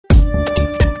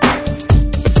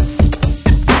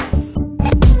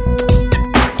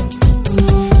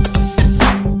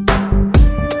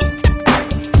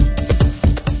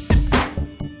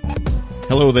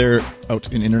Hello there,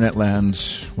 out in internet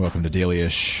land. Welcome to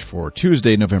Daily-ish for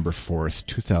Tuesday, November 4th,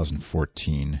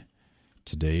 2014.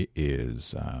 Today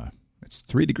is, it's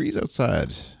 3 degrees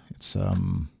outside. It's,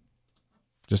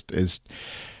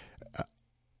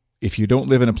 if you don't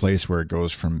live in a place where it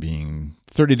goes from being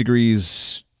 30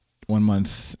 degrees one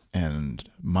month and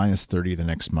minus 30 the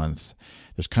next month,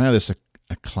 there's kind of this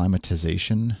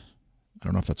acclimatization. I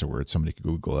don't know if that's a word. Somebody could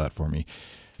Google that for me.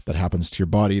 That happens to your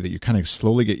body that you kind of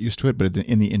slowly get used to it. But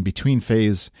in the in-between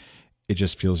phase, it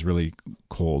just feels really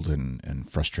cold and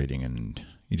frustrating. And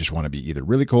you just want to be either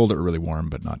really cold or really warm,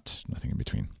 but nothing in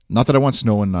between. Not that I want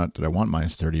snow and not that I want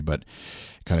minus 30, but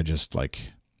kind of just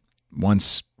like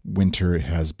once winter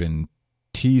has been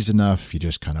teased enough, you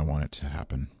just kind of want it to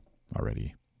happen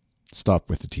already. Stop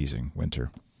with the teasing,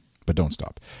 winter. But don't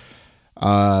stop.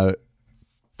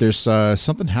 There's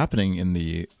something happening in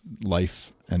the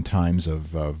life and times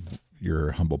of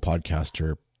your humble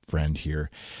podcaster friend here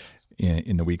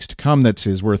in the weeks to come that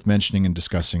is worth mentioning and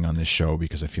discussing on this show,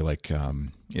 because I feel like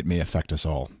it may affect us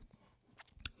all.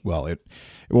 Well, it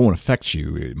won't affect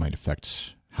you. It might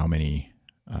affect how many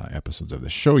episodes of the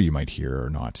show you might hear or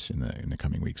not in the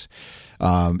coming weeks.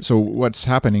 So what's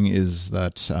happening is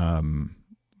that,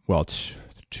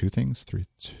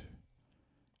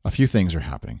 a few things are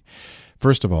happening.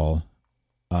 First of all,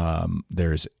 my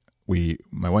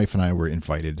wife and I were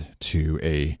invited to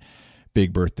a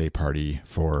big birthday party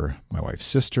for my wife's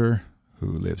sister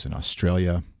who lives in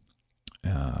Australia.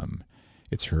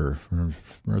 It's her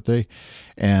birthday,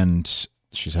 and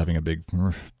she's having a big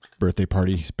birthday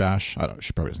party bash.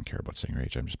 She probably doesn't care about saying her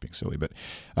age. I'm just being silly, but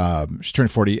she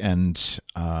turned 40, and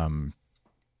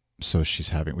so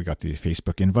we got the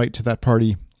Facebook invite to that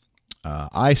party.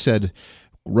 I said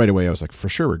right away, I was like, for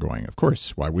sure we're going. Of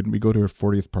course. Why wouldn't we go to her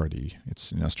 40th party?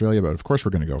 It's in Australia, but of course we're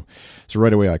going to go. So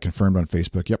right away I confirmed on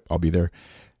Facebook, yep, I'll be there.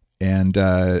 And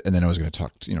then I was going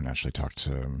to naturally talk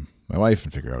to my wife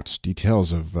and figure out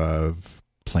details of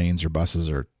planes or buses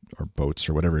or boats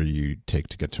or whatever you take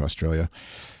to get to Australia.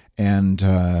 And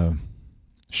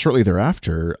shortly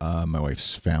thereafter, my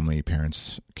wife's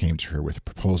parents came to her with a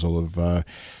proposal of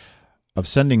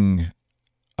sending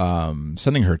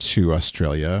her to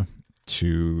Australia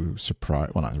to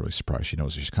not really surprise, she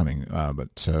knows she's coming,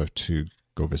 but to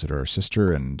go visit her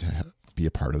sister and be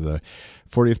a part of the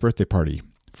 40th birthday party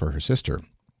for her sister,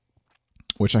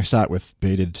 which I sat with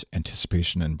bated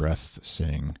anticipation and breath,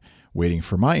 waiting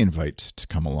for my invite to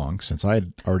come along. Since I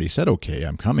had already said, okay,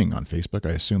 I'm coming on Facebook,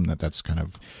 I assume that's kind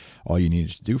of all you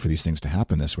needed to do for these things to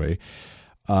happen this way.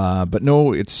 But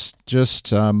no, it's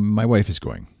just my wife is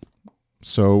going.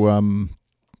 So,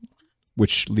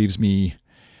 which leaves me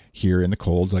here in the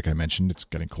cold. Like I mentioned, it's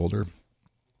getting colder.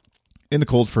 In the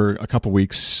cold for a couple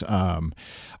weeks,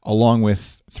 along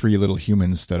with 3 little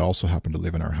humans that also happen to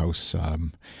live in our house.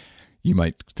 You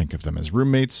might think of them as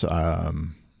roommates.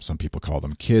 Some people call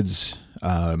them kids.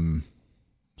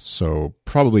 So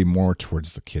probably more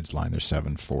towards the kids line. They're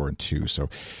 7, 4, and 2. So,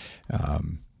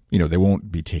 they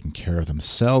won't be taking care of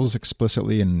themselves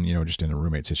explicitly, and just in a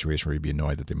roommate situation where you'd be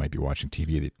annoyed that they might be watching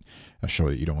TV, a show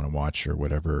that you don't want to watch or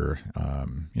whatever,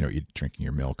 drinking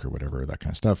your milk or whatever, that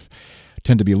kind of stuff,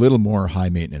 tend to be a little more high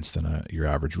maintenance than your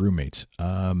average roommate.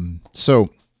 So,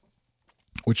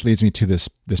 which leads me to this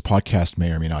podcast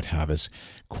may or may not have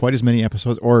quite as many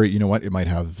episodes, or you know what, it might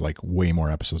have like way more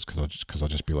episodes because I'll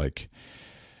just be like,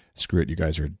 screw it, you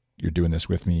guys you're doing this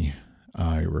with me.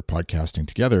 We're podcasting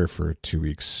together for 2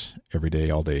 weeks, every day,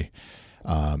 all day.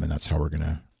 And that's how we're going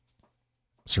to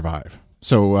survive.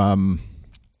 So,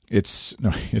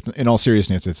 in all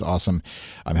seriousness, it's awesome.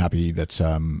 I'm happy that,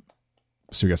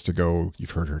 Sue gets to go.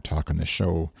 You've heard her talk on this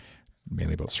show,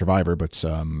 mainly about Survivor, but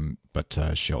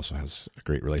she also has a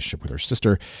great relationship with her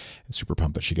sister. I'm super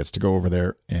pumped that she gets to go over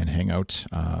there and hang out.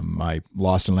 My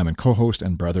Lost and Lemon co-host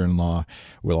and brother-in-law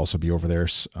will also be over there.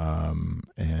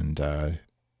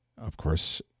 Of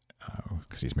course,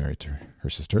 because he's married to her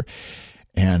sister,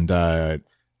 and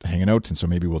hanging out. And so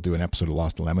maybe we'll do an episode of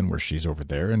Lost and Lemon where she's over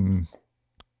there and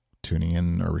tuning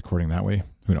in or recording that way.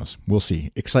 Who knows? We'll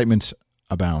see. Excitement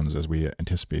abounds as we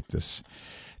anticipate this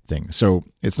thing. So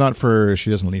it's not she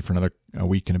doesn't leave for a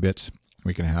week and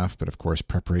a half, but of course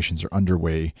preparations are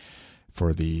underway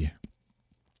for there's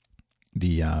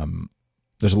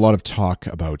a lot of talk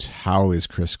about how is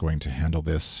Chris going to handle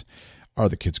this? Are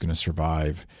the kids going to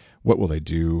survive? What will they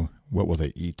do? What will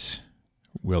they eat?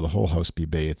 Will the whole house be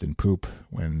bathed in poop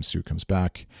when Sue comes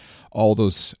back? All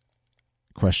those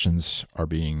questions are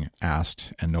being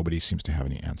asked, and nobody seems to have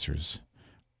any answers.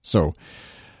 So,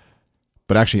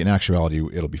 but actually, in actuality,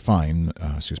 it'll be fine.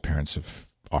 Sue's parents have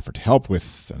offered to help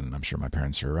with, and I'm sure my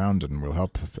parents are around and will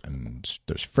help, and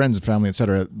there's friends and family,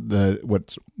 etc.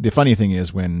 The funny thing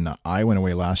is, when I went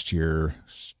away last year,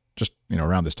 just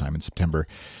around this time in September,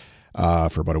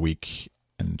 for about a week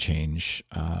and change,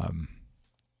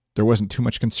 there wasn't too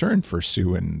much concern for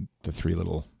Sue and the three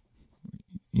little,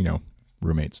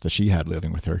 roommates that she had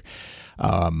living with her.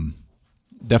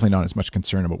 Definitely not as much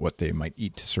concern about what they might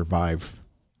eat to survive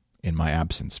in my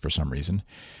absence for some reason.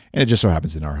 And it just so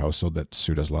happens in our household that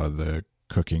Sue does a lot of the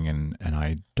cooking, and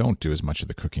I don't do as much of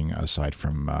the cooking aside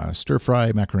from stir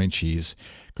fry, macaroni and cheese,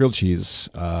 grilled cheese,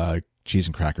 cheese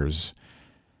and crackers,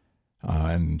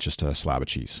 and just a slab of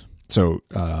cheese. So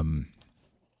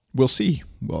we'll see.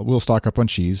 We'll stock up on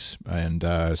cheese and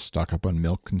stock up on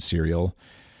milk and cereal.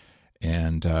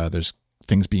 And there's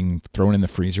things being thrown in the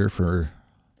freezer for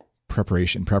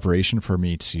preparation for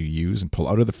me to use and pull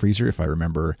out of the freezer if I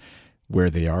remember where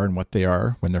they are and what they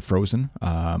are when they're frozen.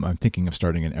 I'm thinking of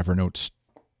starting an Evernote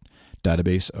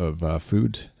database of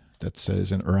food that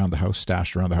says around the house,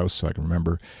 stashed around the house, so I can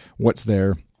remember what's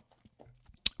there,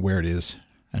 where it is,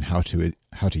 and how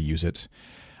to use it.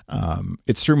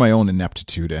 It's through my own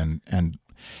ineptitude and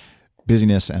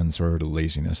busyness and sort of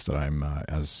laziness that I'm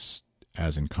as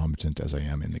incompetent as I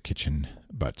am in the kitchen,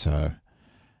 but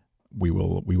we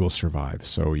will survive.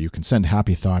 So you can send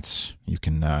happy thoughts. You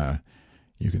can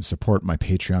support my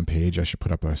Patreon page. I should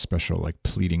put up a special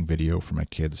pleading video for my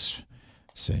kids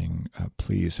saying,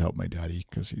 please help my daddy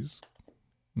because he's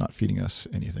not feeding us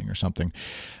anything or something.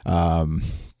 And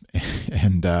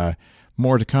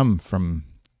more to come from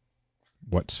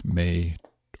what may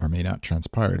or may not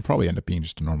transpire. It'll probably end up being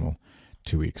just a normal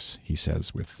 2 weeks, he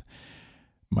says, with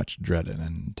much dread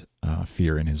and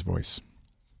fear in his voice.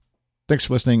 Thanks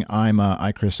for listening. I'm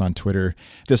iChris on Twitter.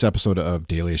 This episode of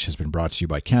Dailyish has been brought to you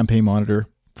by Campaign Monitor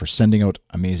for sending out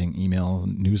amazing email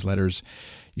newsletters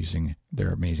using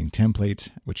their amazing template,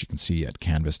 which you can see at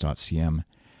canvas.cm.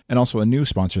 And also a new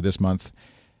sponsor this month,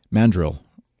 Mandrill,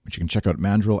 which you can check out at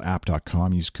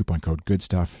mandrillapp.com. Use coupon code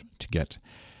GOODSTUFF to get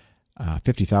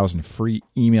 50,000 free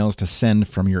emails to send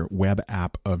from your web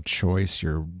app of choice,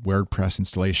 your WordPress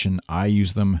installation. I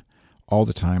use them all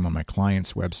the time on my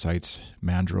clients' websites,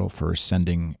 Mandrill, for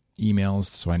sending emails,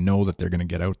 so I know that they're going to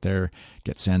get out there,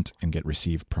 get sent, and get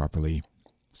received properly.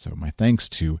 So my thanks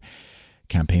to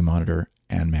Campaign Monitor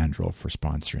and Mandrill for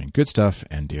sponsoring Good Stuff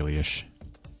and Dailyish.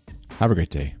 Have a great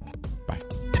day.